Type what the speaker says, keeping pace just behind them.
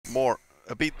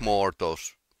a bit more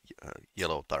those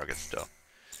yellow targets though.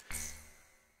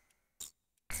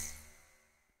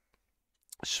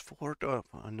 Sword of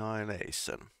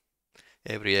Annihilation.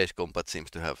 Every Ace Combat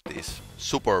seems to have these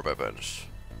super weapons.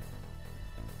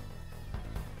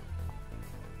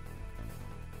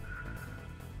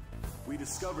 We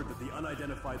discovered that the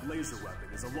unidentified laser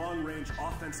weapon is a long-range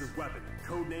offensive weapon,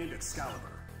 codenamed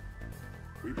Excalibur.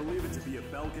 We believe it to be a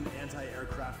Belkan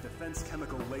anti-aircraft defense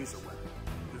chemical laser weapon,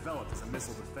 developed as a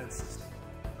missile defense system.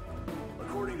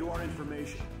 According to our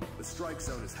information, the strike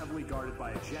zone is heavily guarded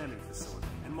by a jamming facility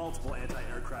and multiple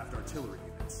anti-aircraft artillery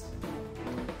units.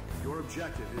 Your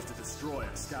objective is to destroy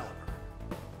Excalibur.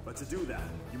 But to do that,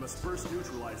 you must first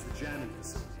neutralize the jamming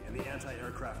facility and the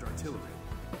anti-aircraft artillery.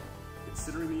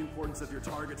 Considering the importance of your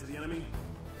target to the enemy,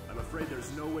 I'm afraid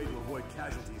there's no way to avoid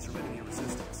casualties from enemy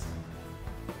resistance.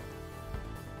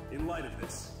 In light of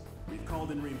this, we've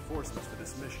called in reinforcements for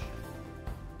this mission.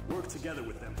 Work together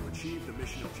with them to achieve the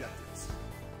mission objectives.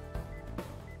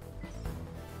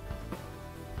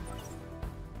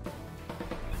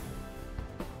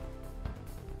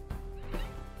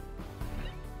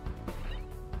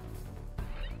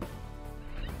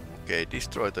 Okay,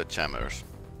 destroy the jammers.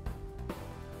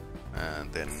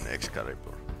 And then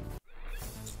Excalibur.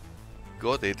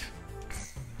 Got it.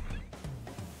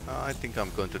 I think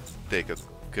I'm going to take a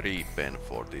Gripen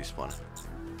for this one.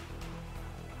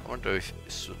 I wonder if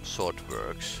sword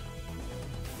works.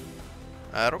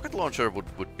 Rocket launcher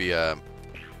would be a...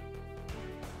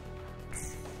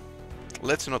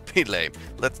 Let's not be lame.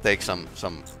 Let's take some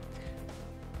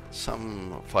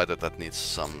fighter that needs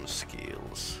some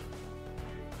skills.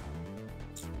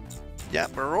 Yeah,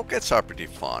 but rockets are pretty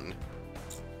fun.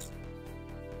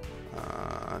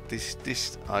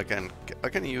 This I can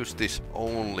use this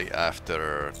only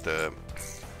after the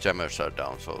jammers are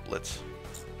down. So let's.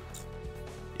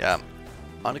 Yeah,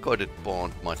 unguided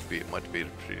bond might be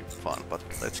pretty fun, but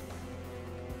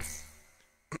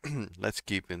let's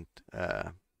keep it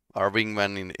our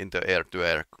wingman in the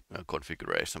air-to-air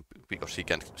configuration because he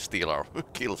can steal our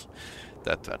kills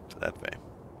that way.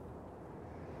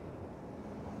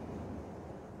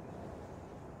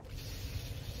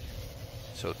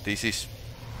 So this is,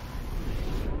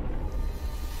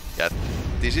 yeah,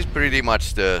 this is pretty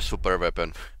much the super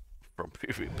weapon from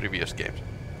previous games.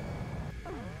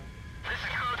 This is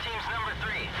Galm Team's number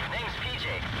 3. Name's PJ.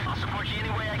 I'll support you any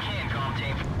way I can, Galm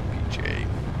Team. PJ.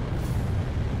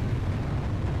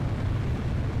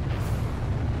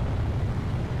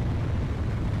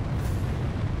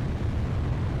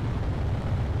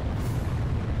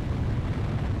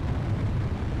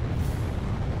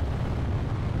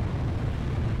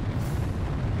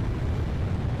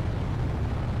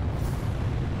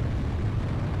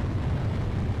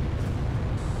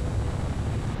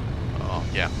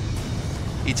 Yeah,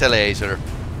 it's a laser.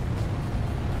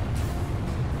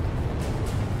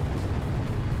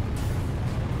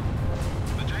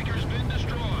 The tanker's been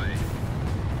destroyed.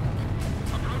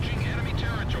 Approaching enemy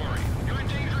territory. You're in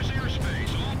dangerous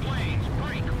airspace. All planes,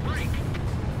 break!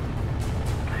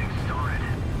 Things started.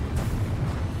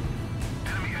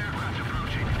 Enemy aircraft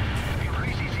approaching.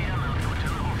 Increase ECM output to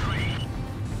level 3.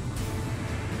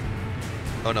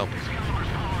 Oh no. Excalibur's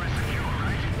power is secure,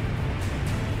 right?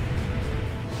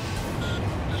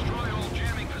 Destroy all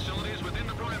jamming facilities within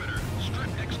the perimeter. Strip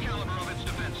Excalibur of its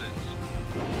defenses.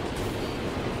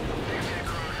 There's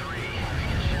Echo 3.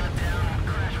 Get shot down and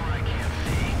crash where I can't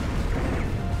see.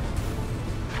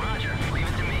 Roger, leave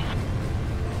it to me.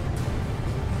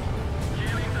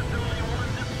 Jamming facility 1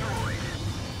 destroyed.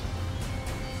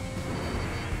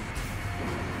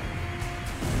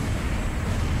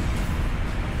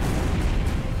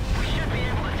 We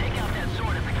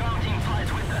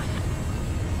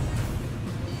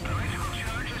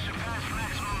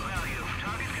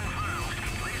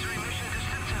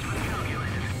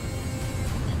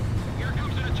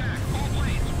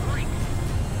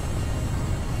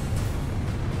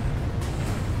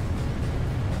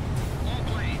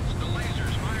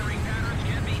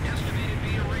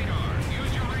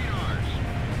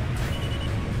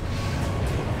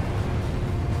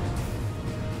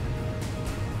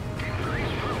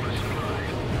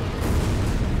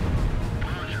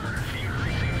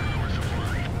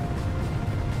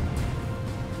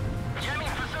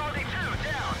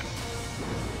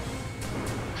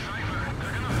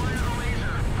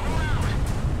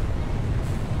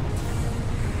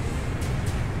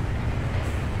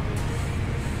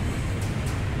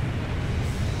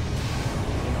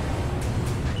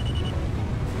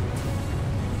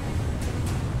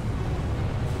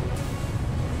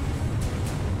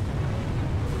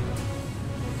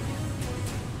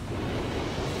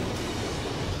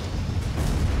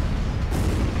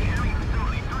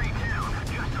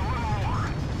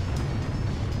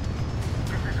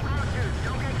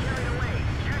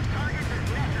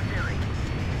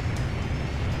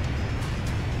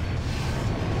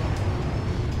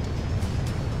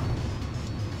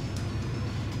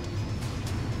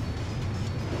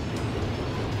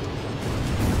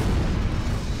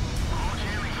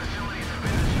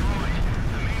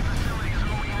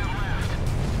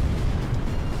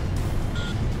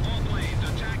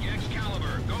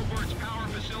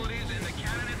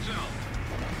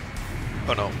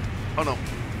Oh no. Oh no.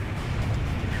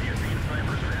 Have you seen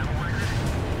Cipher's battle record?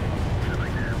 I'd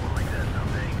like to have one like that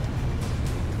someday.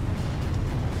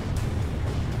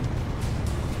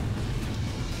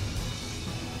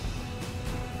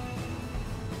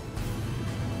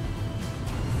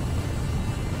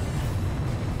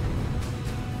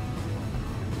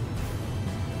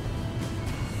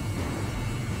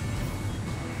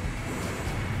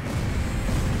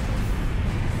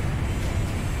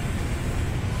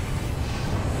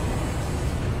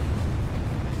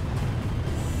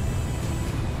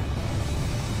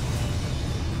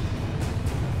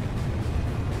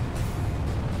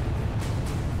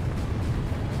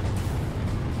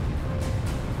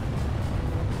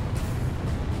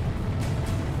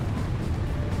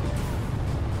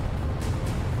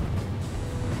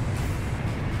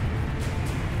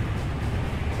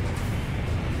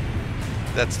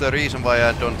 That's the reason why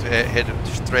I don't head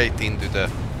straight into the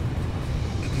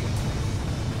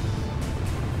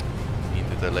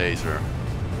laser.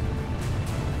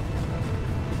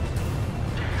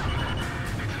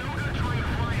 It's no good trying to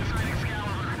fly inside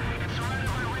Excalibur. It's surrounded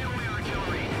by railway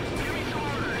artillery. Give me some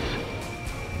orders.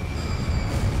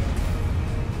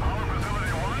 Power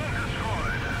facility 1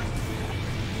 destroyed.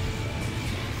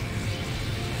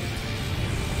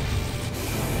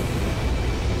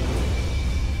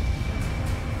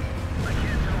 I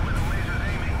can't tell where the laser's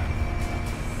aiming.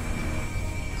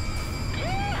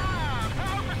 Yeehaw!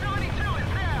 Power facility 2 is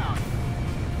down.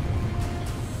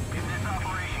 If this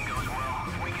operation goes well,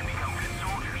 we can become good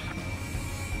soldiers.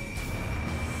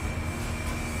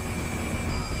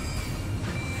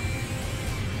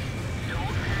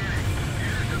 Don't panic.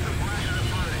 Intercept the flashes in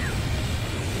front of you.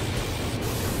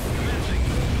 Commencing.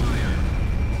 Fire.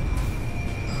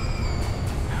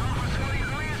 Power facility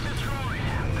 3 is destroyed.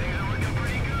 Things are looking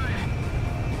pretty good.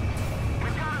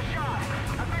 We've got a shot.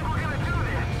 I think we're gonna do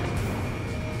this.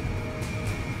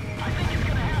 I think it's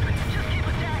gonna happen. Just keep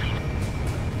attacking.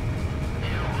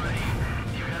 Yeah, buddy.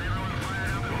 You got everyone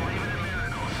fired up and believing in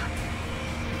miracles.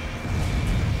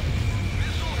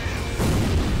 Missile hit.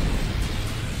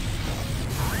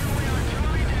 Railway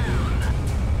artillery down.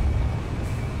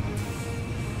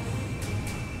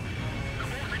 The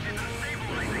voltage isn't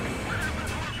stabilizing. What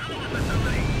happens to the power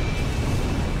facility?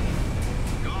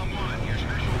 Galm 1, your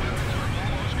special weapons are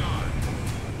almost gone.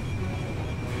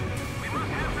 We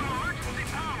must have some emergency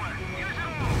power. Use it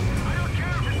all. I don't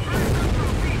care if it's fast or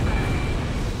through feedback.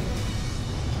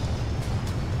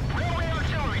 Railway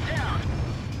artillery down.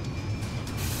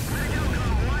 Way to go,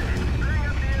 Galm 1. Bring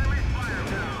up the enemy's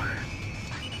firepower.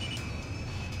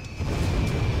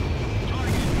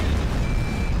 Target hit.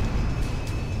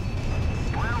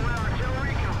 Railway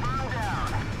artillery confirmed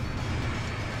down.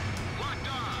 Locked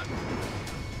on.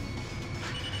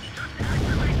 Just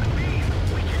activate the beam.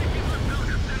 We can't keep our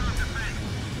Belkan center of defense.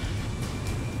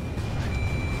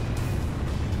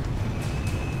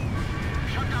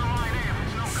 Shut down line A if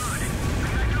it's no good.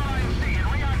 Connect to line C and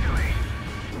reactivate.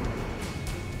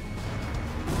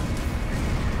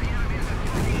 The enemy is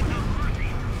attacking without mercy.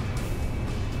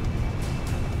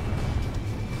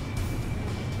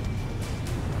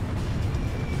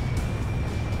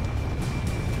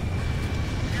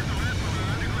 Get the rest from our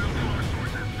underground power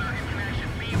sources. Circuit connection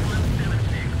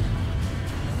B176.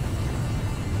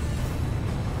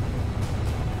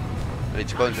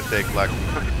 It's going to take like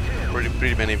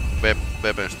pretty many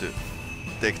weapons to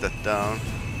take that down.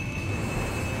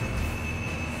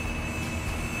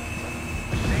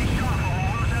 Stay sharp or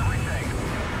we'll lose everything.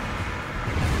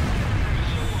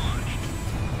 Missile launched.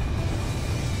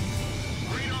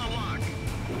 Radar lock.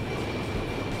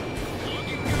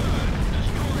 Looking good.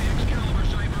 Destroy Excalibur,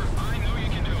 Cipher. I know you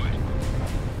can do it.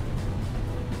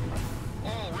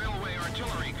 All railway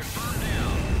artillery confirmed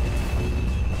down.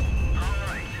 All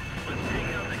right, let's take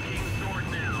out the King's Sword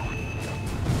now.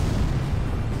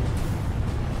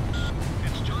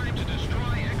 It's time to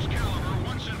destroy Excalibur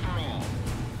once and for all.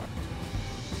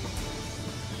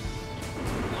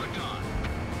 Locked on.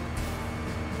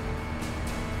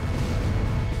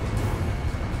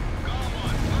 Galm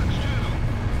 1, Fox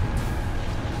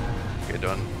 2. Okay,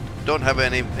 don't have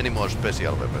any more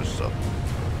special weapons, so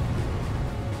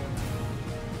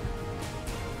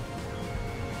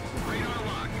Radar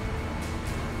lock.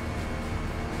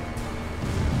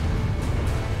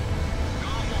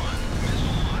 Galm 1,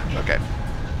 missile launch. okay.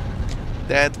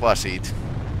 That was it.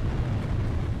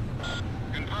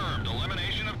 Confirmed.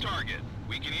 Elimination of target.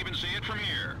 We can even see it from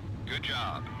here. Good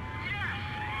job.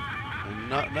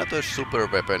 Not a super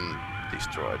weapon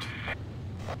destroyed.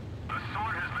 The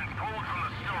sword has been pulled from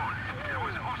the stone. It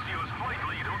was Osseo's flight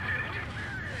lead who did it.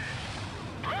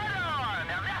 Right on!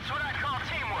 Now that's what I call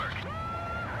teamwork.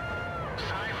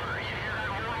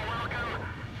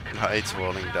 Yeah, it's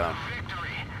falling down.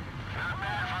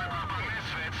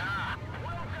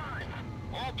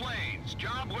 All planes,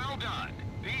 job well done.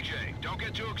 PJ, don't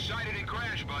get too excited and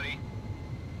crash, buddy.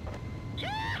 Yeah!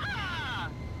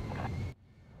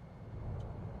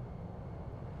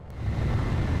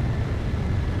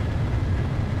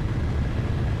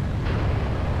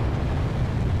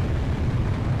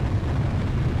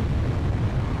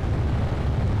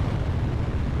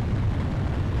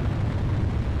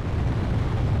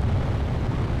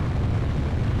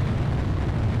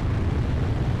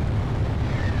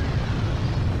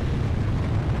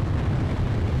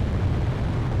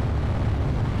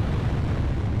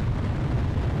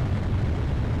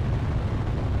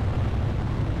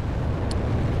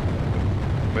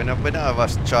 When I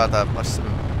was shot, I was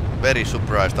very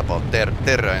surprised about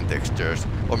terrain textures,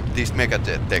 or this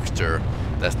megajet texture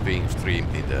that's being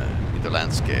streamed in the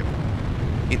landscape.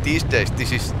 In these days,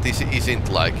 this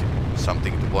isn't like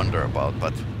something to wonder about,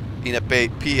 but in a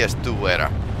PS2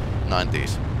 era,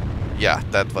 90s, yeah,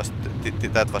 that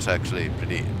was actually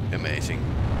pretty amazing.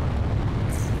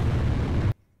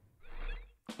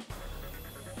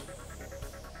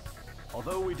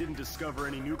 Although we didn't discover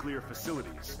any nuclear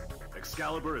facilities,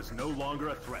 Excalibur is no longer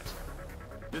a threat.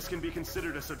 This can be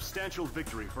considered a substantial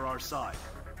victory for our side.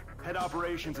 Head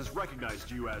Operations has recognized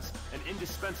you as an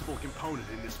indispensable component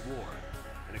in this war,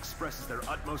 and expresses their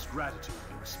utmost gratitude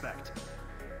and respect.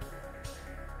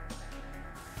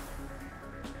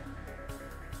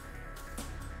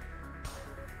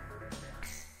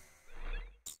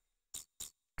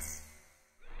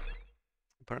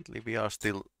 Apparently we are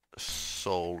still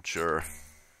soldier,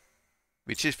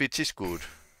 which is good,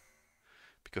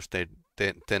 because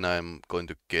then I'm going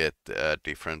to get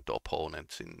different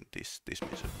opponents in this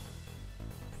mission.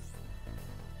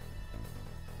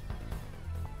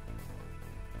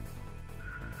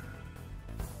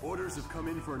 Orders have come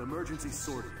in for an emergency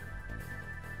sortie.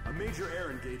 A major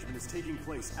air engagement is taking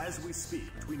place as we speak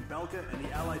between Belka and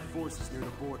the Allied forces near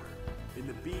the border, in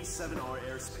the B-7R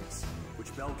airspace,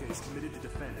 which Belka is committed to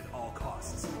defend at all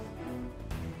costs.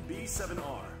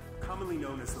 B-7R, commonly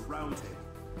known as the Round Table,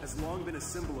 has long been a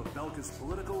symbol of Belka's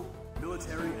political,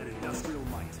 military, and industrial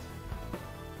might.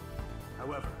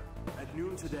 However, at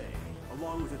noon today,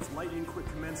 along with its lightning-quick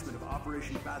commencement of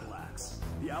Operation Battle Axe,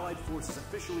 the Allied forces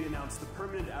officially announced the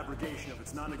permanent abrogation of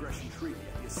its non-aggression treaty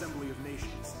at the Assembly of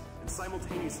Nations, and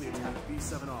simultaneously attacked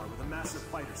B-7R with a massive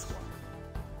fighter squadron.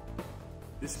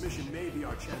 This mission may be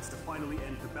our chance to finally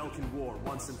end the Belkan War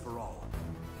once and for all.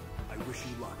 I wish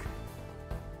you luck.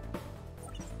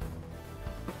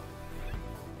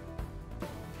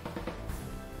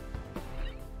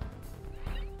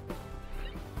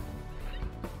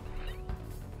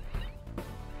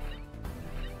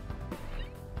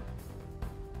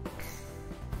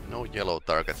 No yellow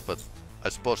targets, but I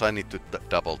suppose I need to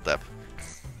double tap.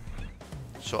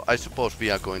 So I suppose we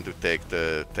are going to take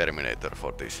the Terminator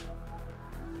for this.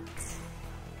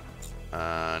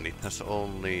 And it has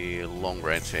only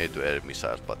long-range air-to-air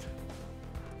missiles, but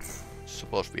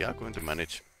suppose we are going to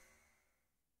manage.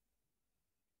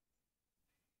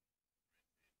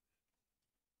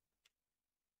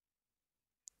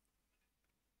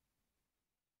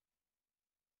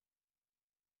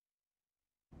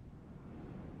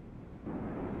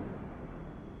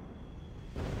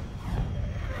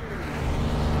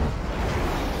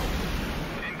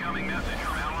 Incoming message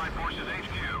from Allied Forces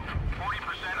HQ.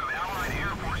 40% of Allied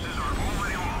air forces are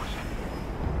already lost.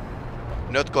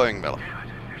 Not going well.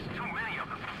 There's too many of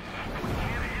them. We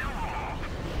can't handle them all.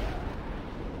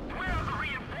 Where are the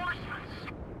reinforcements?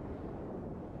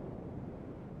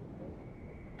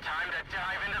 Time to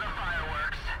dive into the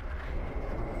fireworks.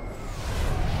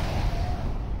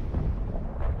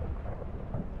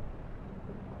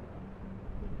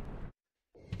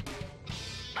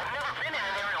 I've never been in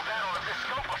an aerial battle of this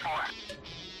scope before.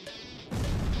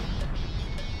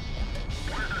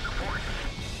 Where's the support?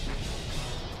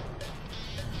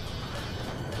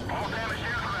 All damaged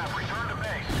aircraft return to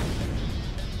base.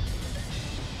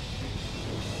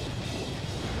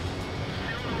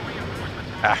 Still no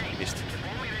reinforcements. Missed. If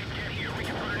only they get here, we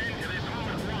can put an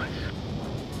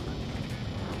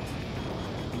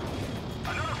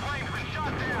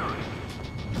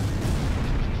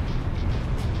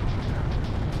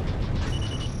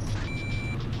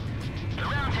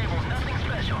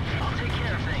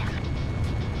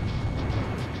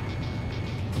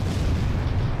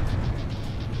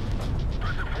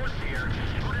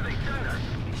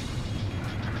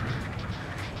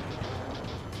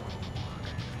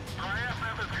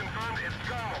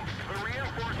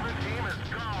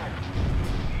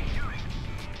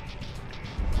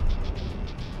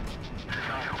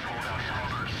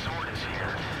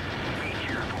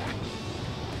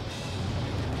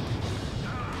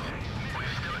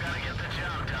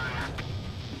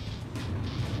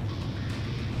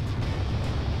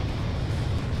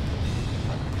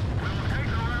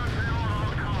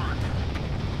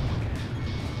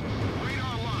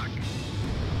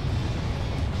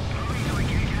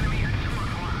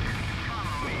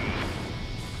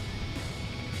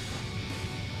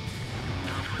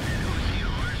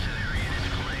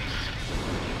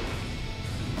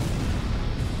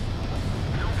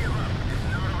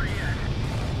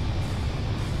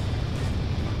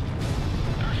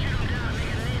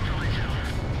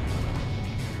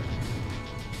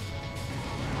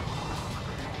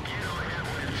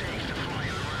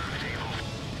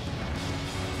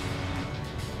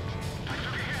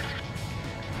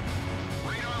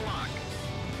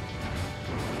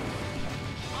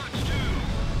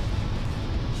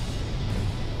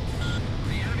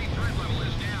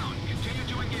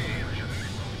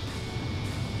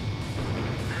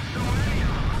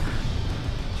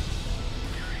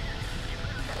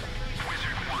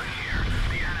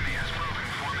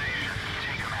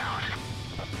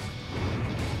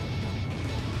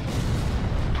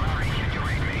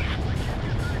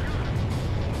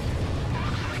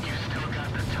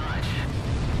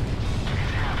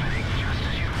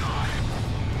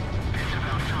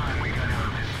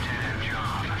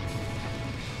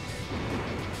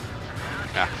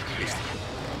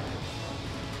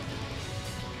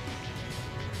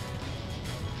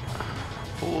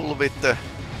Full with the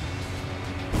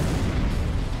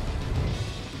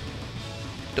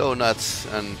donuts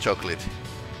and chocolate.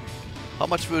 How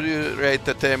much would you rate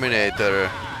the Terminator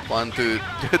 1 to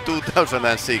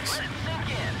 2006?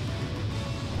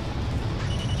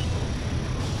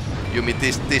 You mean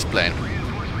this plane?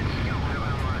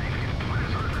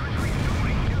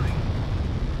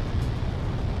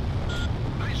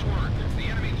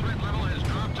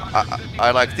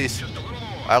 I like this.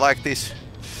 I like this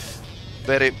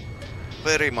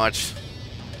very much.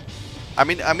 I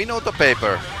mean on the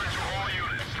paper.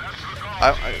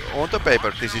 On the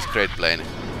paper this is great plane,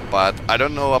 but I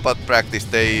don't know about practice.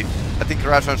 I think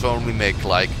Russians only make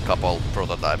like a couple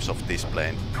prototypes of this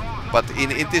plane. But in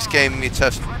this game it's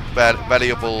just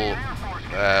valuable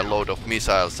load of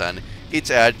missiles, and it's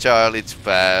agile, it's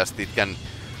fast, it can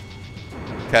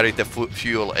carry the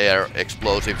fuel air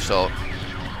explosive, so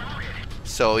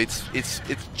it's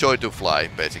joy to fly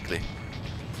basically.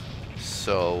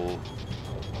 So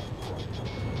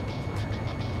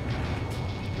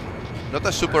not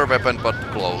a super weapon, but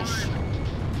close.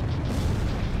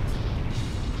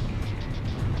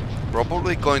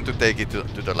 Probably going to take it to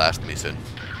the last mission.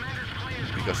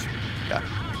 Because, yeah.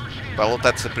 Well,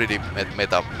 that's a pretty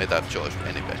meta choice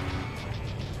anyway.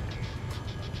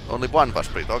 Only one was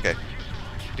pretty, okay.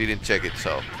 Didn't check it,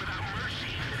 so.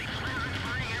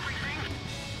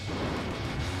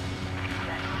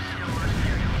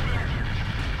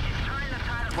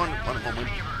 One moment.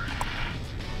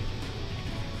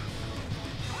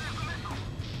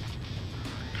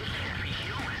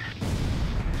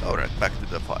 Alright, back to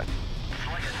the fight.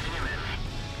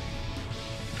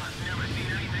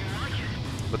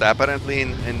 But apparently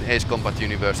in Ace Combat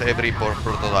universe, every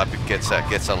prototype gets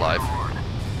a life.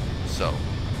 So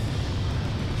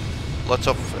lots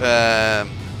of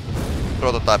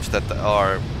prototypes that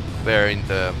were in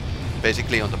the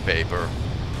basically on the paper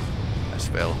as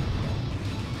well.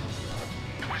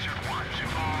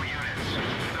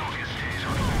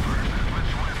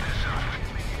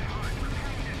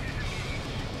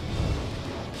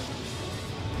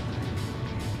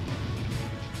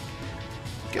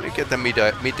 Can you get a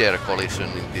mid-air collision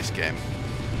in this game?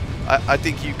 I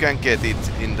think you can get it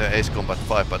in the Ace Combat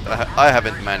 5, but I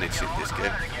haven't managed in this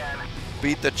game.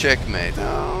 Beat the checkmate.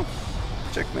 Oh,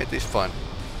 checkmate is fun.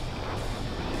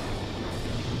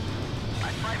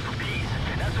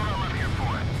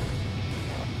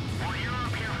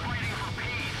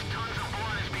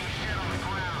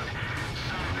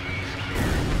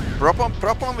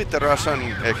 Problem with the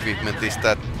Russian equipment is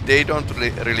that they don't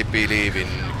really believe in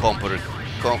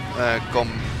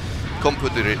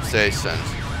computerization,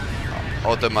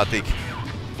 automatic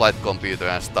flight computer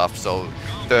and stuff, so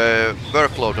the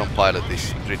workload on pilot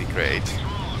is pretty great.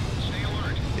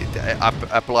 It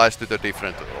applies to the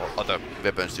different other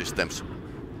weapon systems.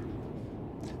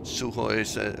 Suho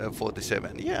is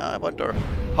 47. Yeah, I wonder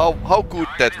how good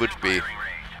that would be.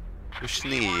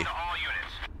 Ushni.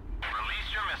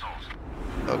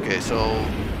 Okay, so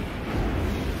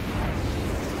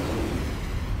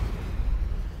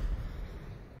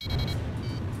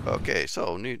okay,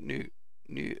 so new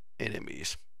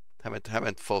enemies.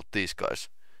 Haven't fought these guys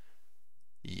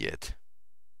yet.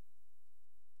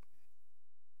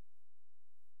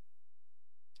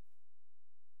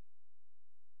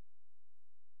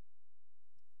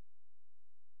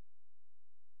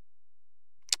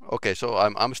 Okay, so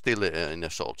I'm still in a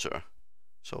soldier.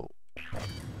 So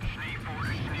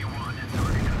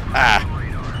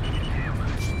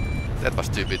that was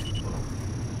stupid.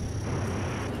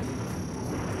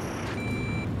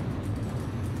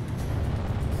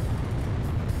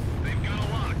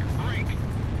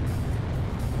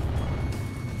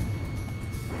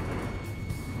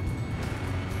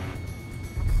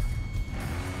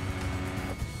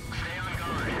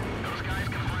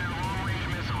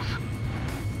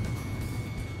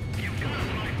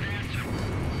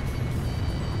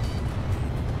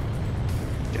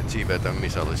 See where the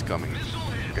missile is coming.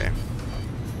 Okay.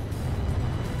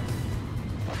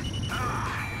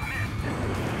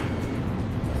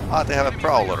 Ah, they have a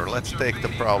prowler. Let's take the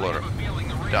prowler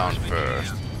down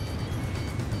first.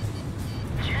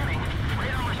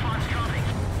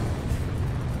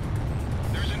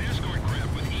 There's an escort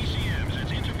craft with ECMs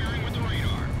that's interfering with the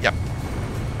radar. Yep.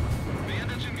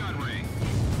 Bandits and gun ring.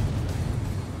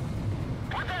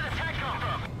 Where'd that attack come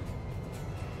from?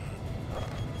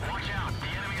 Watch out, the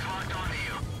enemy's locked onto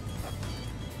you.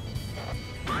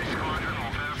 My squadron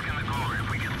will bask in the glory if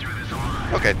we get through this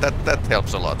alive. Okay, that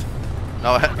helps a lot.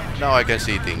 Now I can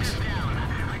see things. I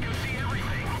can see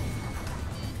everything.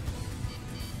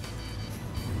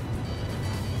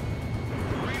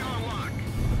 Radar lock.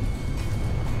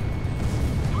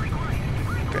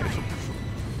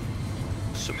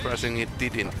 surprisingly it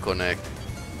didn't connect.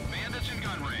 Bandits in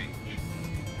gun range.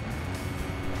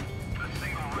 A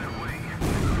single red wing.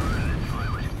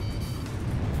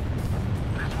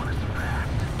 This one is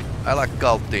fast. I like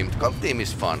Galm Team. Galm Team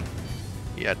is fun.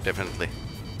 Yeah, definitely.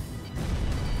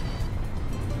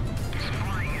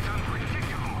 Flying is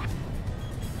unpredictable.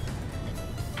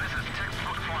 This is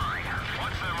textbook flying.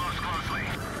 Watch their moves closely.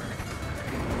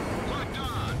 Locked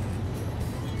on.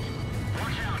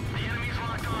 Watch out. The enemy's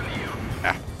locked on to you.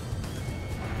 Ah,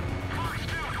 Fox 2,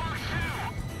 Fox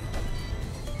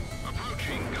 2.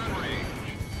 Approaching gun range.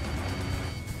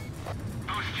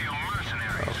 Boost you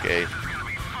mercenaries. okay. This is gonna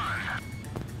be fun.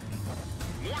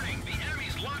 Warning, the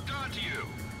enemy's locked on to you.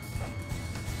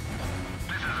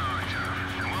 This is our turn,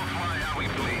 and we'll fly how we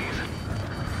please.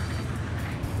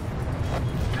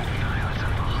 That guy was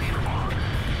unbelievable.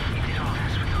 He did all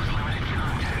this with those limited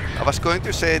contacts. I was going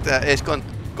to say that Ace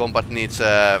Combat needs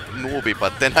a movie,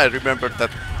 but then I remembered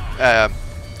that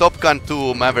Top Gun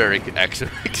 2 Maverick actually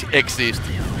exists,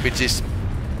 which is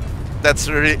that's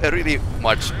really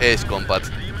much Ace Combat.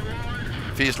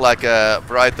 Feels like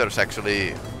writers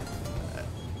actually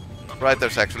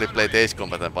played Ace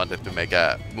Combat and wanted to make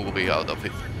a movie out of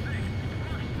it.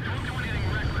 Don't do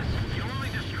anything reckless. You'll only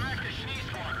distract the Schnee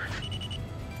squadron.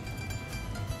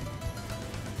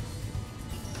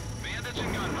 Bandits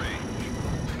in gun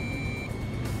range.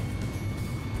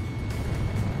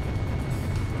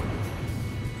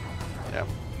 Yeah,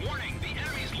 Warning, the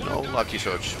enemy's no locked on lucky to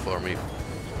you. shots for me.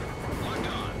 Locked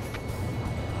on.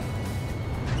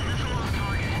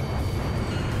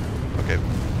 Okay,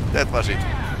 that was it.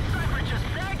 Cipher just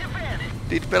snagged a bandit.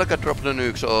 Did Belka drop the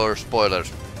nukes or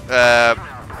spoilers?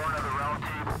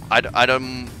 I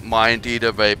don't mind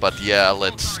either way, but yeah,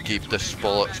 let's keep the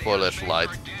spoilers light.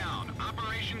 Down.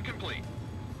 Operation complete.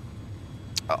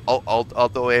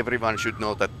 Although everyone should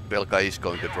know that Belka is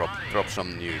going to drop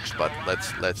some nukes, but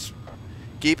let's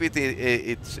keep it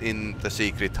it's in the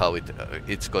secret how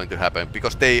it's going to happen,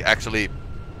 because they actually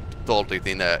told it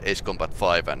in Ace Combat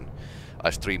 5, and I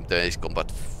streamed the Ace Combat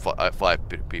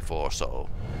 5 before, so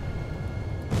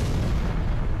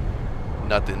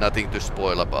nothing to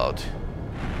spoil about.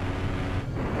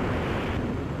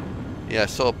 Yeah,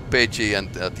 so Peggy and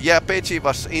yeah, Peggy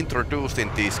was introduced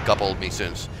in these couple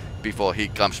missions before he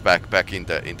comes back in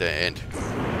the end.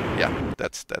 Yeah,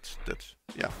 that's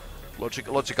yeah,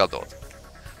 logical thought.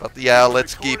 But yeah,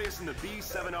 let's keep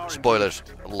spoilers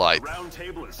light. The round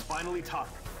table is finally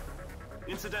toppled.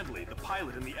 Incidentally, the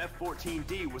pilot in the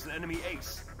F-14D was an enemy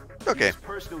ace. Okay. He is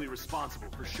personally responsible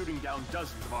for shooting down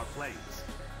dozens of our planes.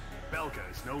 Belka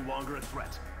is no longer a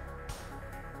threat.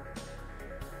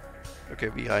 Okay,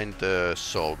 behind the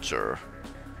soldier.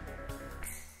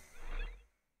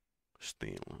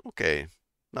 Steal. Okay,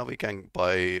 now we can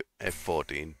buy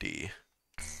F-14D.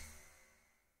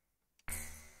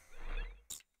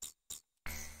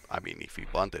 I mean, if we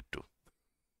wanted to.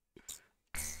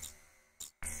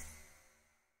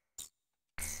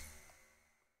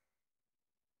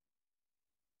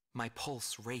 My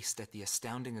pulse raced at the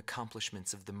astounding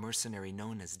accomplishments of the mercenary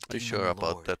known as Are you Demon sure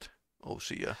about Lord. that? Oh,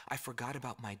 see ya. I forgot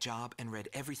about my job and read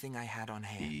everything I had on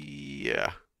hand.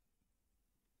 Yeah.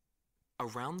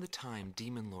 Around the time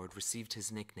Demon Lord received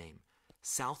his nickname,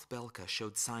 South Belka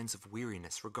showed signs of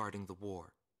weariness regarding the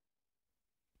war.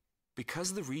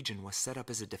 Because the region was set up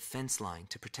as a defense line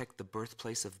to protect the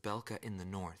birthplace of Belka in the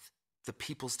north, the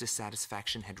people's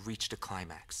dissatisfaction had reached a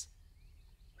climax.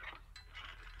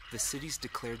 The cities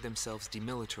declared themselves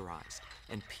demilitarized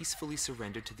and peacefully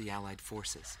surrendered to the Allied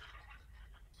forces.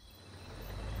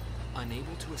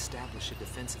 Unable to establish a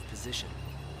defensive position,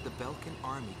 the Belkan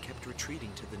army kept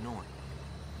retreating to the north.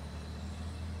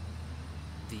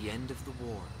 The end of the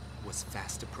war was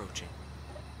fast approaching.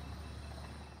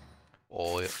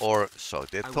 Or so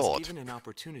they I was thought. given an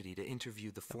opportunity to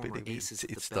interview the former believe aces of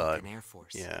it's the Belkan time. Air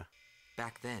Force. Yeah.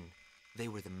 Back then, they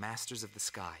were the masters of the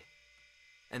sky,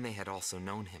 and they had also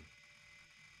known him.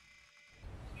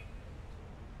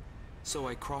 So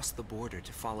I crossed the border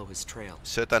to follow his trail.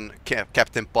 Certain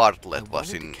Captain Bartlett I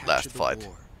was wanted in to capture last the fight.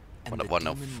 war and One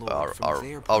the of Demon Lord our from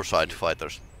their point our of side view,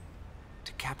 fighters.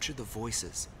 to capture the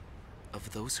voices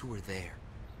of those who were there.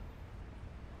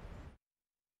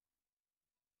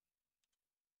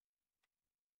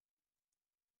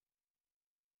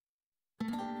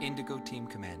 Indigo Team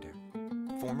Commander,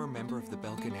 former member of the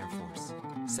Belkan Air Force,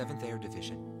 7th Air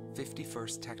Division,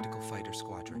 51st Tactical Fighter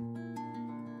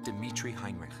Squadron, Dmitri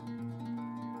Heinrich,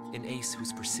 an ace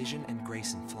whose precision and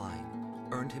grace in flying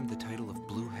earned him the title of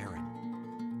Blue Heron.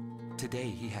 Today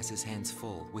he has his hands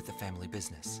full with the family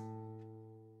business.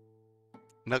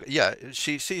 No, yeah,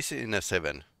 she's in a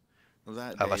 7. Well,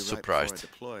 that I day, was right before I surprised.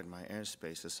 deployed, my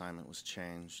airspace assignment was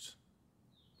changed.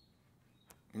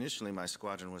 Initially, my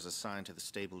squadron was assigned to the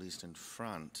stable Eastern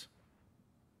Front.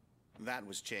 That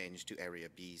was changed to Area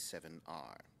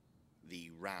B7R, the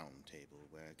round table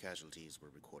where casualties were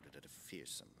recorded at a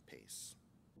fearsome pace.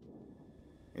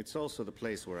 It's also the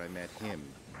place where I met him.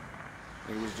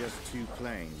 It was just 2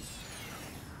 planes,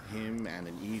 him and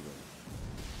an Eagle.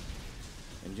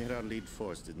 And yet our lead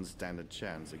force didn't stand a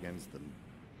chance against them.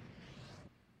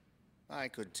 I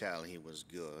could tell he was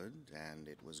good, and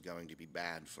it was going to be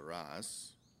bad for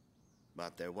us.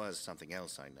 But there was something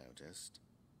else I noticed.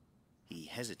 He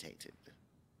hesitated.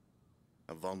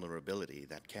 A vulnerability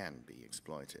that can be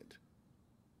exploited.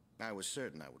 I was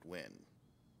certain I would win.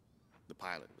 The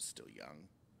pilot was still young.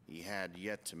 He had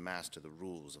yet to master the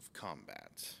rules of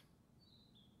combat.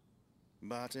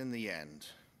 But in the end,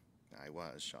 I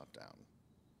was shot down.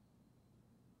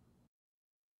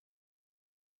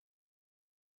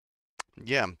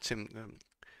 Yeah,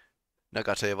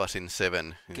 Nagase was in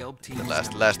 7, Galm the Team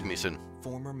last mission.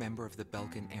 Former member of the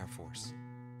Belkan Air Force,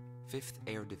 5th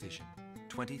Air Division,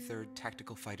 23rd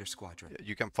Tactical Fighter Squadron.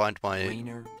 You can find my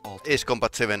Rainer Alt. Ace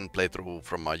Combat 7 playthrough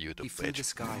from my He YouTube flew the page.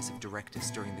 skies of Directus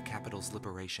during the capital's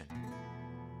liberation,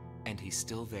 and he's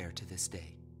still there to this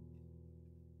day.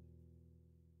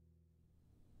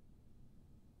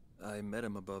 I met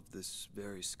him above this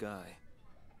very sky.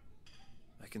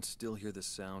 I can still hear the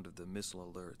sound of the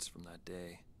missile alerts from that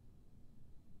day.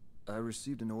 I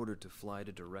received an order to fly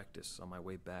to Directus on my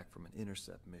way back from an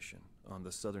intercept mission on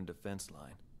the southern defense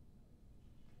line.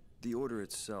 The order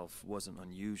itself wasn't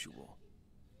unusual.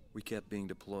 We kept being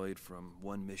deployed from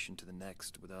one mission to the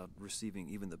next without receiving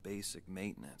even the basic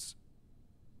maintenance.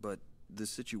 But the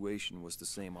situation was the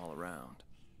same all around.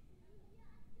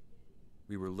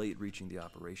 We were late reaching the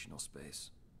operational space.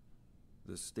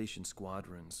 The station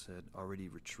squadrons had already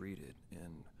retreated,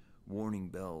 and warning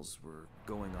bells were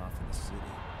going off in the city.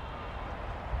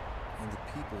 And the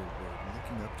people were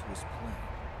looking up to his plane,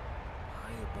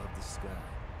 high above the sky.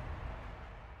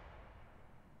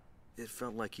 It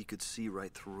felt like he could see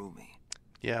right through me.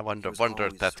 Yeah, I He was wondered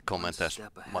always that one comment as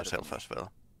step ahead of myself me. as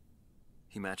well.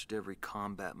 He matched every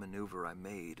combat maneuver I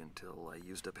made until I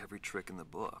used up every trick in the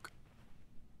book.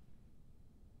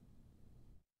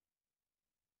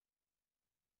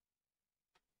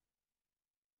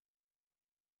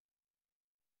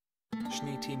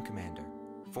 Schnee Team Commander,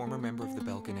 former member of the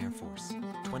Belkan Air Force,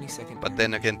 22nd. But Air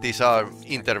then again, Division, these are 4th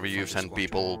interviews Tactical and Fighter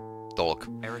people talk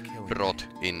Squadron. Eric rot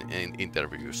Hillenbrand. in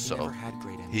interviews, He never so had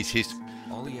great he's ambitions.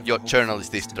 All he ever your hoped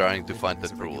journalist for is was to trying make to a find living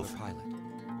the as a regular truth.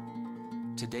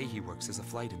 pilot. Today he works as a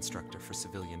flight instructor for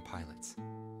civilian pilots.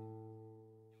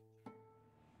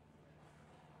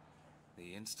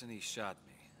 The instant he shot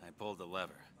me, I pulled the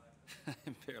lever. I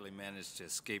barely managed to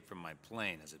escape from my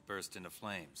plane as it burst into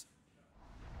flames.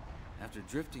 After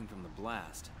drifting from the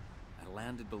blast, I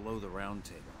landed below the round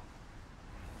table.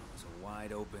 It was a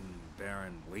wide open,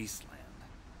 barren wasteland.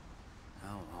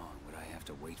 How long would I have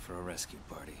to wait for a rescue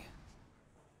party?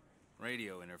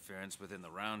 Radio interference within the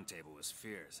round table was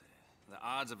fierce. The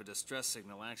odds of a distress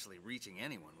signal actually reaching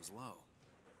anyone was low.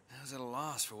 I was at a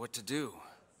loss for what to do.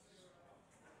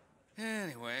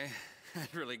 Anyway,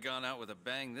 I'd really gone out with a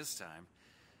bang this time.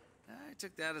 I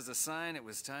took that as a sign it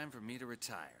was time for me to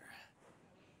retire.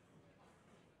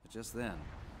 But just then,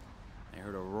 I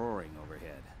heard a roaring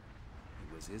overhead.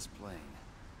 It was his plane.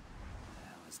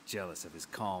 I was jealous of his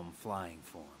calm flying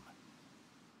form.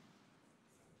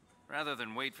 Rather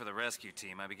than wait for the rescue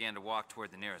team, I began to walk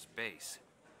toward the nearest base.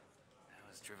 I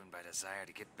was driven by desire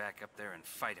to get back up there and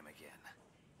fight him again.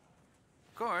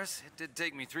 Of course, it did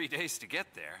take me 3 days to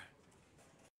get there.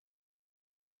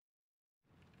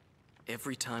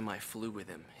 Every time I flew with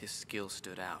him, his skill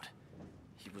stood out.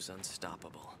 He was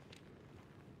unstoppable.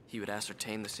 He would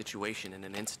ascertain the situation in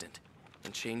an instant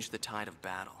and change the tide of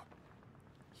battle.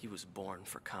 He was born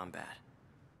for combat.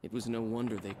 It was no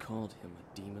wonder they called him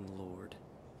a demon lord.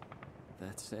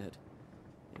 That said,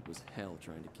 it was hell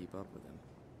trying to keep up with him.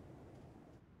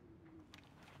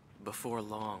 Before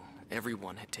long,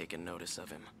 everyone had taken notice of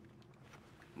him.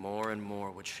 More and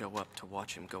more would show up to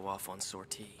watch him go off on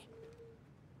sortie.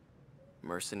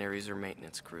 Mercenaries or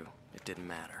maintenance crew, it didn't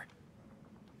matter.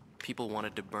 People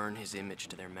wanted to burn his image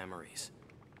to their memories.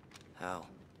 Hell,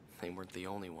 they weren't the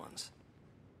only ones.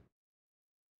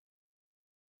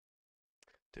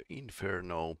 The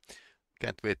Inferno.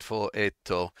 Can't wait for 8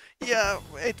 though. Yeah,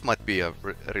 8 might be a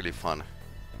really fun.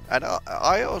 And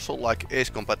I also like Ace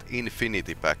Combat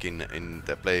Infinity back in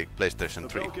the PlayStation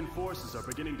 3.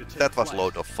 That was a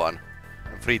load of fun.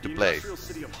 Free to play. The industrial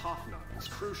city of Hoffnung is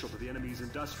crucial to the enemy's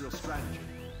industrial strategy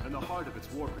and the heart of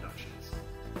its war productions.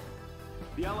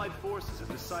 The Allied forces have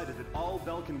decided that all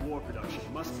Belkan War production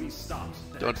must be stopped.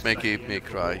 Don't make me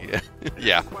cry. Yeah. And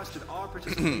Yeah. requested our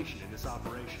participation in this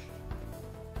operation.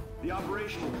 The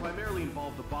operation will primarily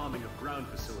involve the bombing of ground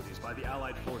facilities by the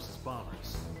Allied forces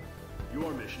bombers.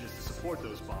 Your mission is to support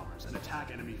those bombers and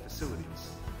attack enemy facilities.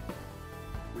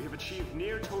 We have achieved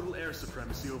near total air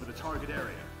supremacy over the target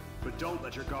area, but don't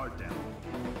let your guard down.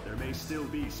 There may still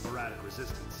be sporadic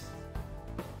resistance.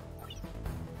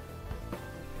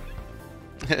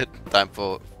 Time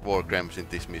for war games in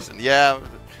this mission. Yeah,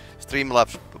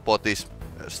 Streamlabs bot is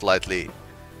slightly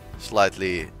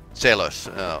jealous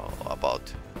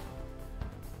about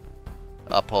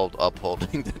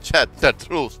upholding the chat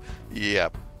rules. Yeah.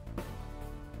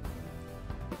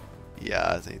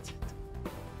 Yeah, I think.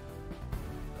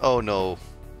 Oh no.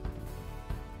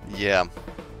 Yeah.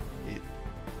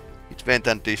 It went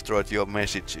and destroyed your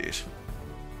messages.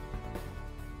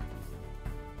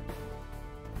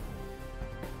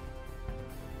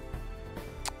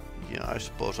 Yeah, I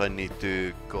suppose I need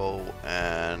to go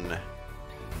and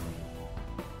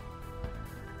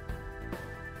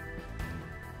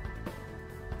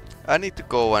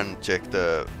check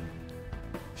the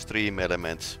stream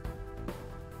elements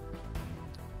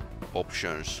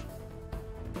options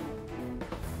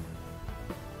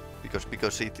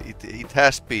because it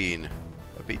has been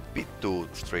a bit too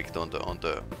strict on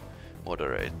the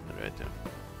moderator.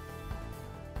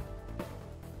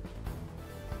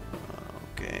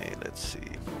 Okay, let's see.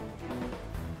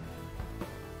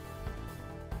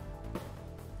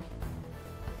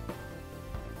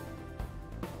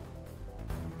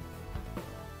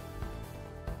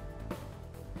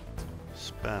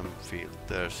 Spam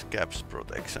filters, caps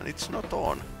protection. It's not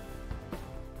on.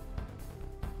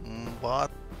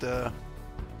 But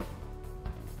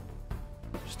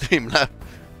Streamlabs.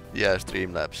 Yeah,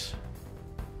 Streamlabs.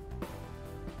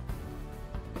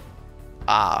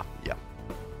 Ah, yeah.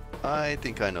 I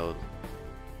think I know.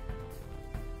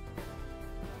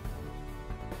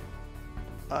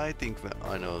 I think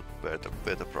I know where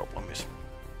the problem is.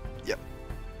 Yeah.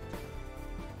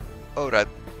 All right.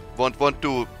 Want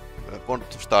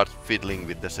to start fiddling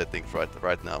with the settings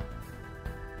right now.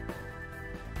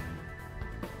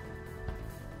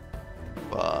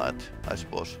 But I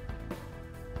suppose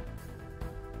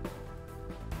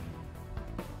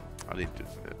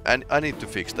I need to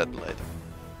fix that later.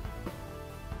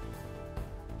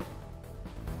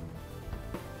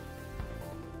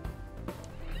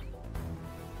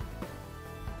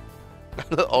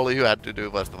 All you had to do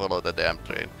was to follow the damn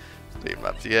train.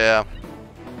 Streamlabs, yeah.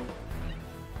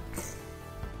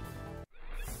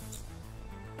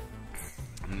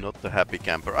 Not the happy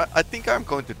camper. I think I'm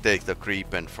going to take the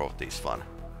creepen for this one.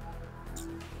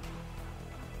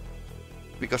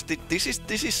 Because this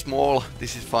is small,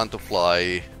 this is fun to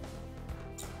fly.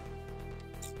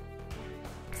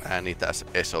 And it has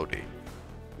SOD.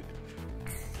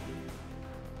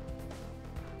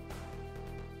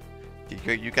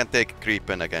 You can take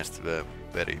creepen against the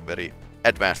very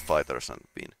advanced fighters and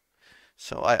win.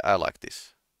 So I like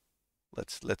this.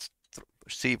 Let's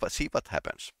see what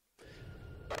happens.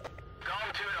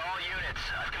 Galm 2 to all units.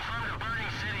 I've confirmed a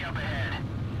burning city up ahead.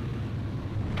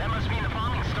 That must mean the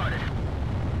bombing started.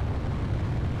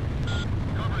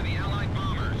 Cover the Allied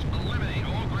bombers. Eliminate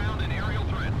all ground and aerial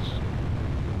threats.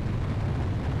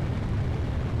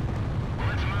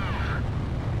 Let's move.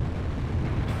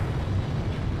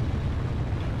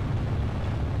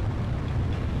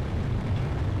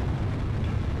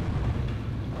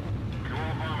 To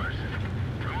all bombers,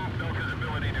 remove Belka's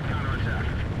ability to counterattack.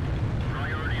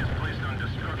 Priority is placed on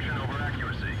destruction over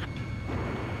accuracy.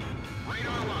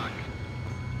 Radar lock.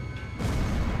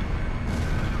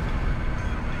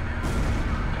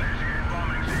 Initiate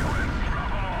bombing sequence.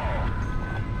 Drop all.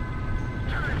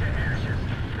 Turn to ashes.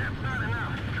 That's not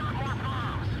enough. Drop more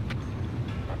bombs.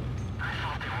 I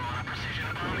thought they were on a precision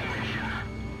bombing mission.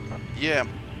 Yeah.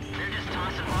 They're just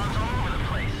tossing bombs all over the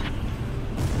place.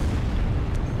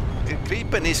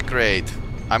 Creepen is great.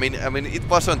 I mean, it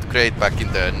wasn't great back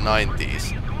in the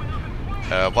 90s.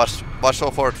 Was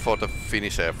offered for the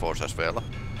Finnish Air Force as well,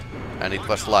 and it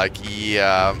was like,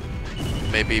 yeah,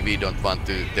 maybe we don't want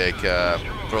to take a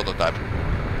prototype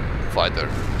fighter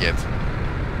yet.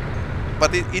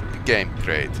 But it became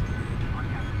great.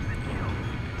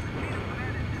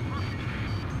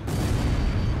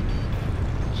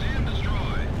 Sam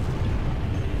destroy.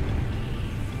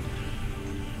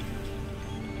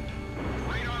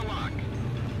 Radar lock.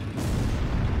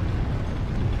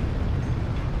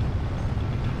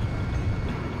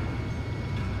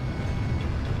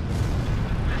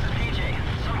 This is PJ.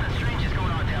 Something strange is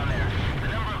going on down there. The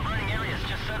number of burning areas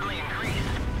just suddenly increased.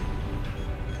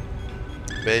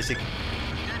 basic.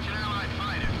 Attention Allied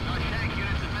fighters. Our tank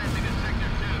unit's advancing to Sector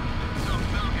 2. Some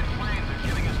Belkan planes are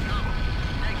giving us trouble.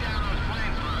 Take down those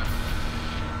planes for us.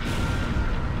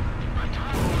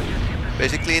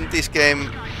 Basically, in this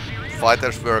game,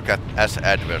 fighters work as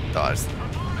advertised.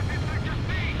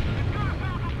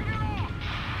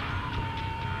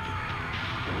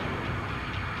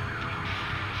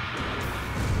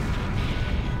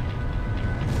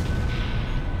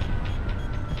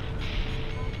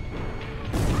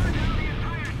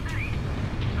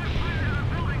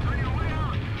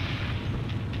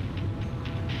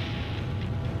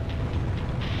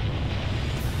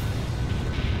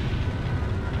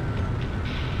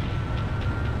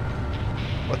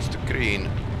 What's the green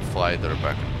fighter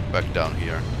back down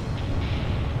here?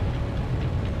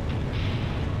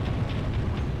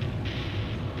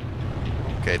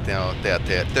 Okay, now they are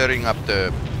tearing up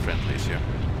the friendlies here.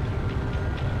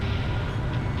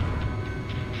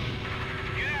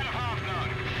 Get out of Hobnog.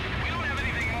 We don't have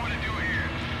anything more to do here.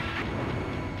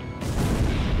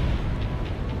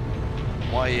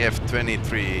 My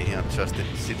F-23 just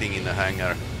sitting in a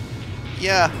hangar.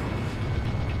 Yeah.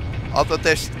 Although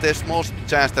there's most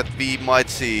chance that we might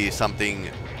see something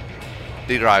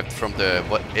derived from the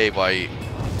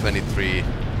AY-23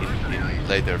 in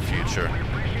later future,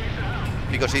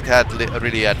 because it had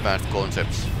really advanced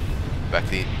concepts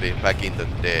back in the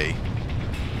day.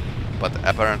 But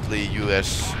apparently,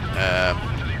 US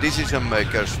decision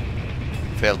makers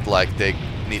felt like they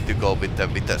need to go with a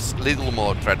little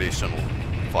more traditional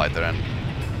fighter, and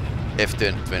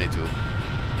F-22.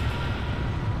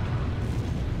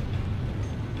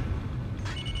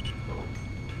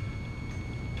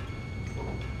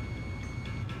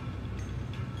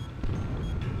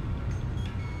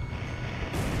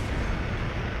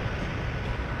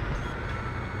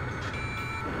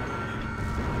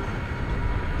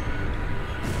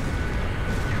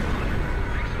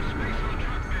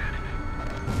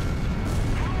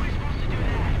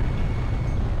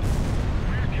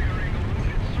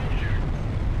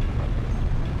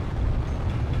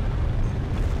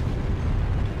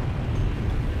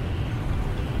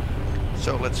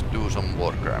 So let's do some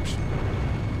war crimes.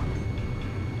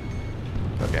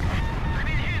 Okay. I'm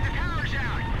in here. The power's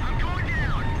out. I'm going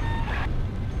down.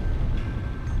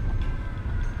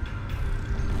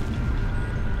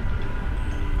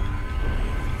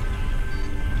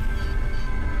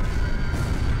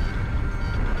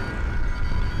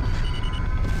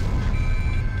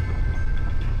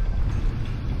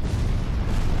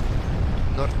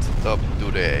 Not top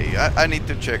today. I need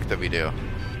to check the video.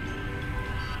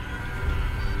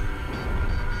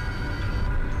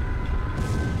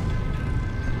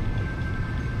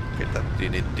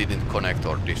 That didn't connect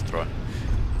or destroy.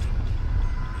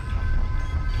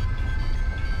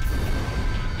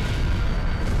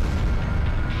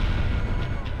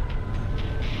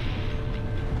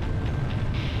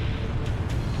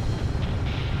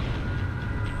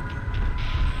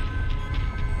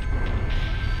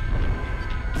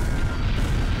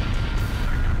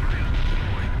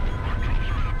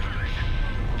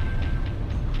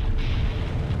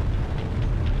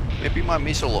 Maybe my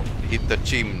missile hit the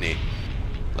chimney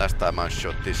last time I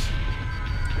shot this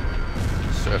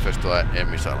surface to a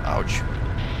missile. Ouch.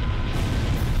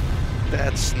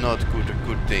 That's not a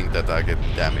good thing that I get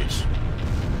damage.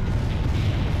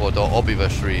 For the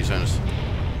obvious reasons.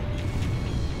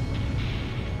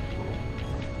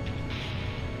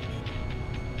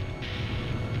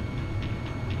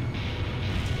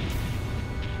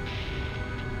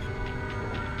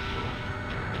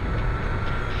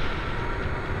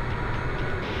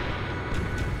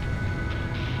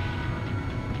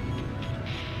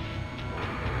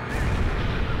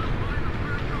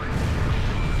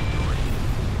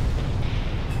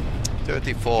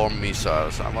 Four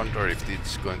missiles. I wonder if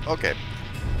it's going. Okay,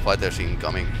 fighters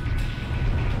incoming.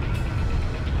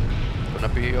 Gonna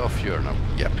be off here now.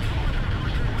 Yep.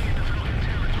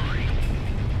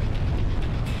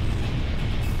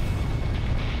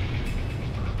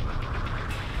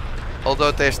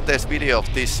 Although there's video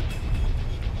of this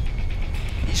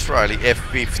Israeli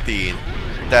F-15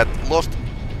 that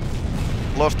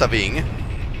lost a wing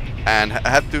and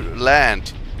had to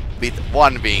land with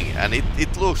one wing, and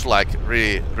it looks like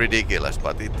really ridiculous,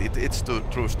 but it's a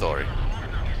true story.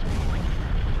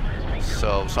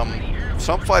 So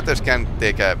some fighters can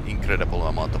take an incredible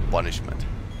amount of punishment.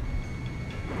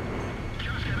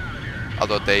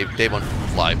 Although they won't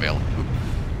fly well.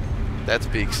 That's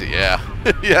Pixie, yeah.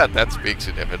 Yeah, that's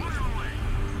Pixie, definitely.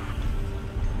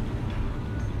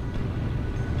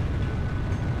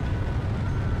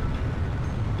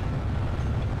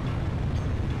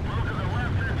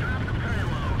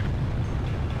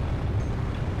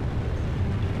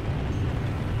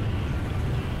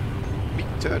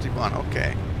 31,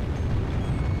 okay.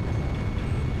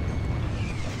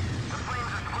 The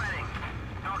flames are spreading.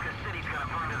 Belka City's gonna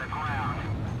burn to the ground.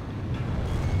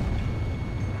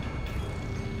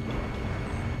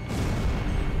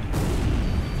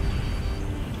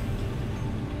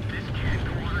 This can't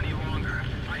go on any longer.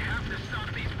 I have to stop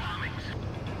these bombings.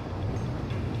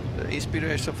 The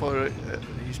inspiration for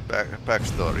his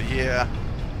backstory, yeah.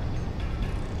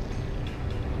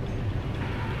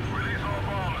 Release all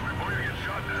bombs before you get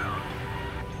shot down.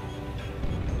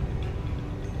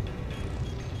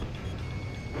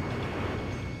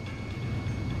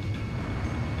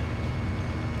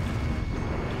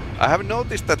 I have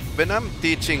noticed that when I'm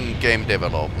teaching game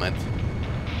development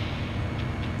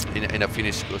in a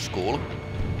Finnish school,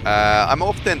 I'm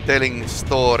often telling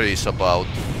stories about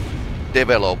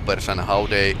developers and how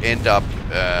they end up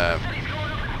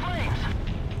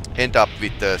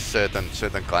with a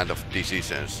certain kind of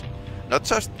decisions. Not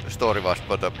just story-wise,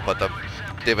 but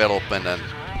development and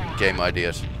game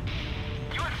ideas.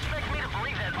 You expect me to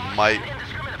believe that My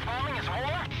indiscriminate bombing is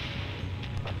war?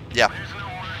 yeah. There's no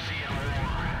mercy in war.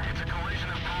 It's a collision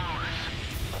of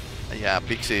powers. Yeah,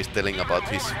 Pixie is telling about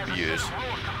his views.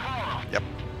 Yep.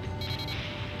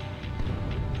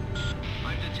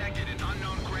 I've detected an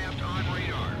unknown craft on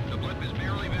radar. The blip is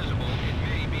barely visible. It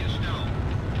may be a stone.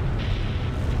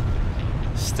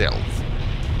 Stealth.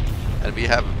 And we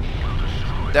have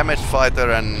damage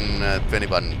fighter and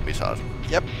 21 missiles.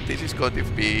 Yep, this is going to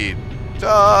be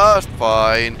just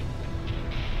fine.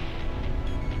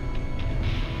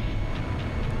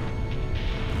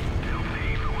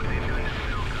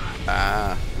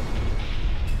 Ah.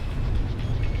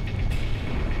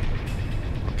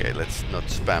 Okay, let's not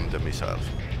spam the missiles.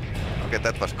 Okay,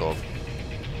 that was cool.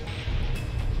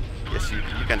 Yes,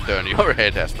 you can turn your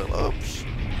head as well. Oops.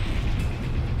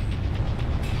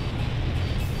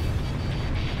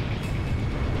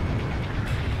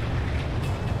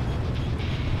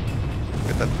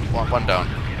 Get that one down.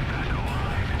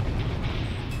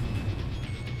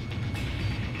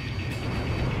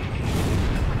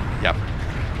 Yeah.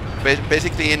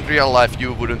 Basically, in real life,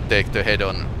 you wouldn't take the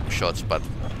head-on shots, but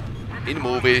in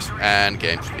movies and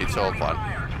games, it's all fun.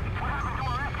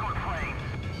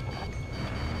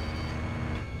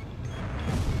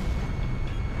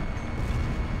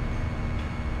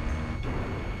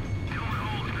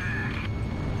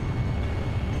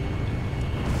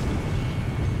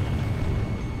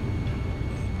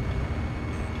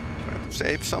 Trying to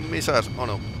save some missiles. Oh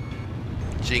no.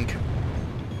 Jink.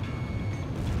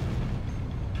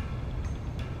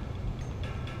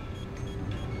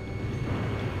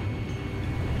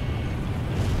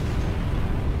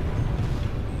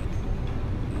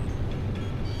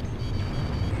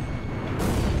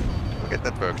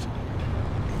 That works.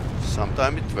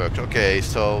 Sometimes it works. Okay,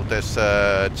 so there's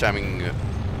a jamming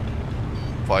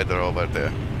fighter over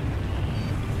there.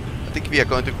 I think we are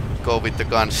going to go with the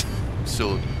guns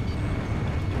soon.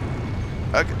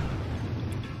 Okay.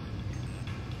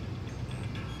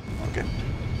 Okay.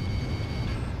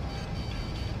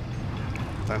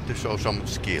 Time to show some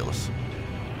skills.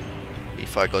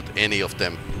 If I got any of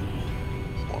them.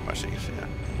 More machines, yeah.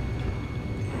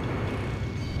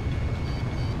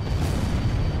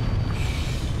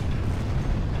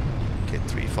 Okay,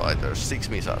 3 fighters, 6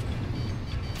 missiles.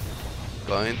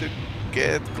 Going to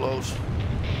get close.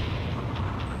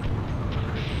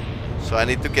 So I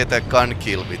need to get a gun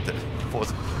kill with the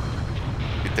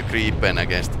Creepen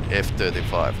against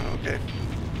F-35. Okay.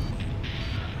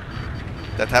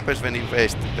 That happens when you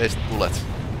waste bullets.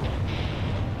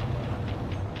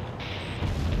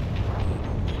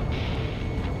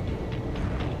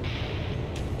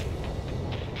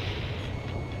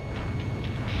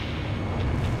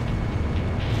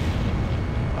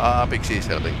 Ah, Pixie is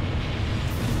helping.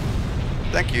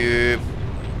 Thank you.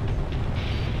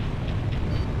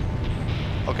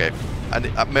 Okay,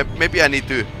 and maybe I need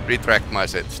to retract my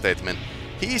statement.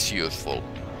 He's useful.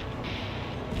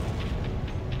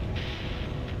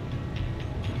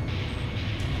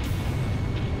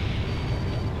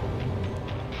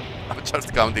 I'm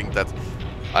just counting that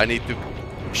I need to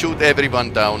shoot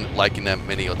everyone down like in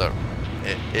many other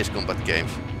Ace Combat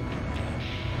games.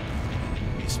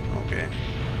 Okay.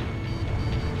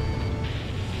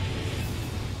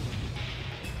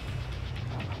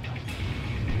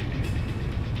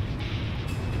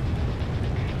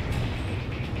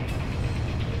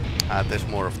 Ah, there's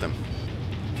more of them.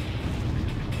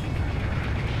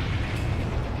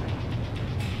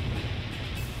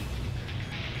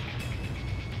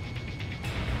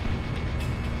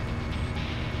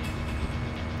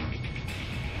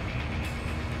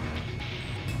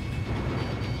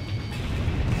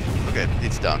 Okay,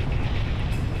 it's done.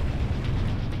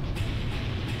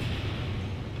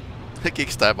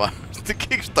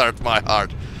 Kickstart my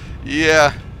heart.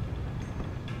 Yeah.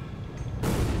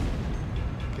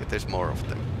 Okay, there's more of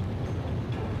them.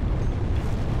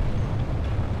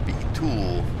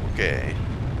 B2. Okay.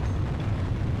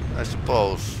 I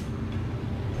suppose.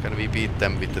 Can we beat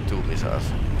them with the 2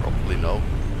 missiles? Probably no.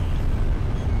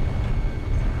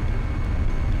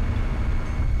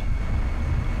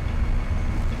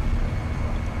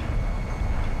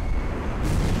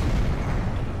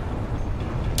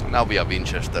 Now we are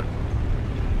Winchester.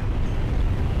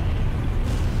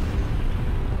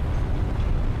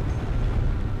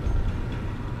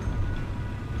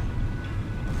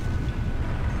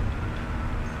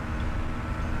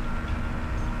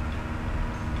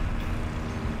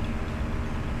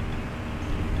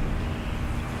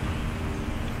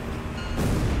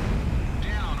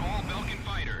 Down all Belkan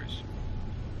fighters.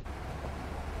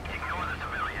 Ignore the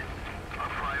civilians. Our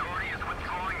priority is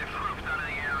withdrawing the troops out of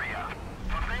the area.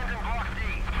 Abandon Block D.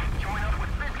 Join up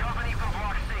with 5th Company from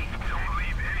Block C. Don't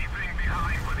leave anything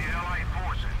behind for the Allied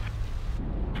forces.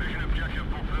 Mission objective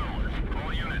fulfilled.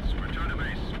 All units, return to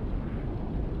base.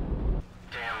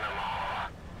 Damn them all.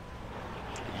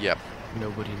 Yep.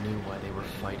 Nobody knew why they were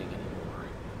fighting anymore.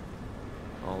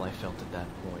 All I felt at that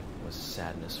point was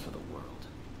sadness for the world.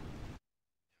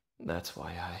 That's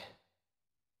why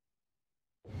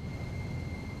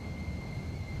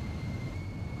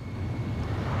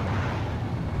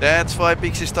That's why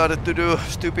Pixie started to do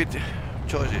stupid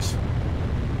choices.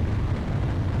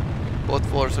 Both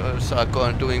forces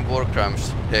are doing war crimes.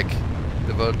 Heck,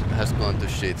 the world has gone to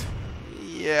shit.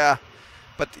 Yeah,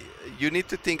 but you need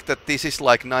to think that this is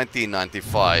like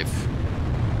 1995,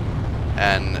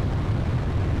 and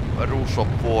rules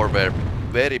of war were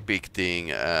very big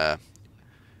thing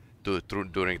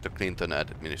during the Clinton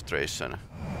administration.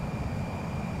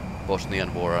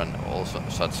 Bosnian War and also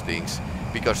such things,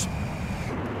 because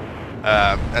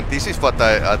and this is what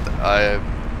I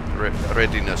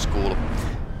read in a school.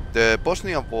 The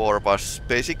Bosnian War was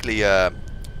basically a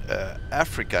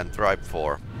African tribe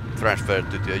war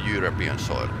transferred to the European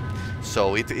soil.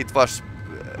 So it was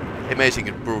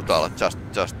amazingly brutal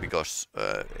just because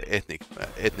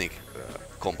ethnic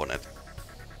component.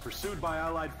 Pursued by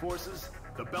Allied forces,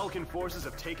 the Belkan forces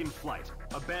have taken flight,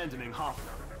 abandoning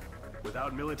Hoffner.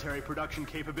 Without military production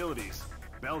capabilities,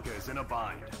 Belka is in a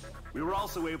bind. We were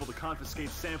also able to confiscate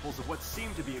samples of what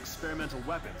seemed to be experimental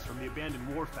weapons from the abandoned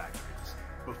war factories,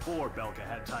 before Belka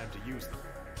had time to use them.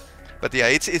 But yeah,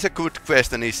 it's a good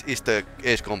question. Is the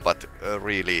Ace Combat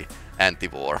really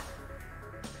anti-war?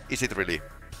 Is it really?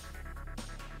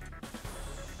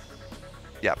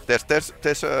 Yeah,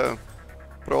 there's a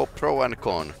pro and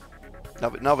con.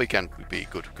 Now we can be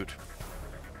good,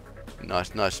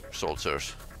 nice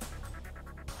soldiers,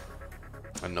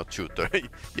 and not shoot the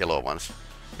yellow ones.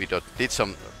 We did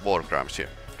some war crimes here.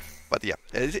 But yeah,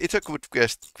 it's a good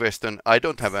question. I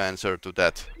don't have an answer to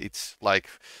that. It's like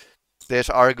there's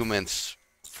arguments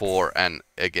for and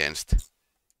against.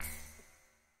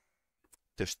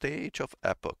 The stage of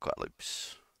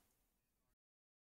apocalypse.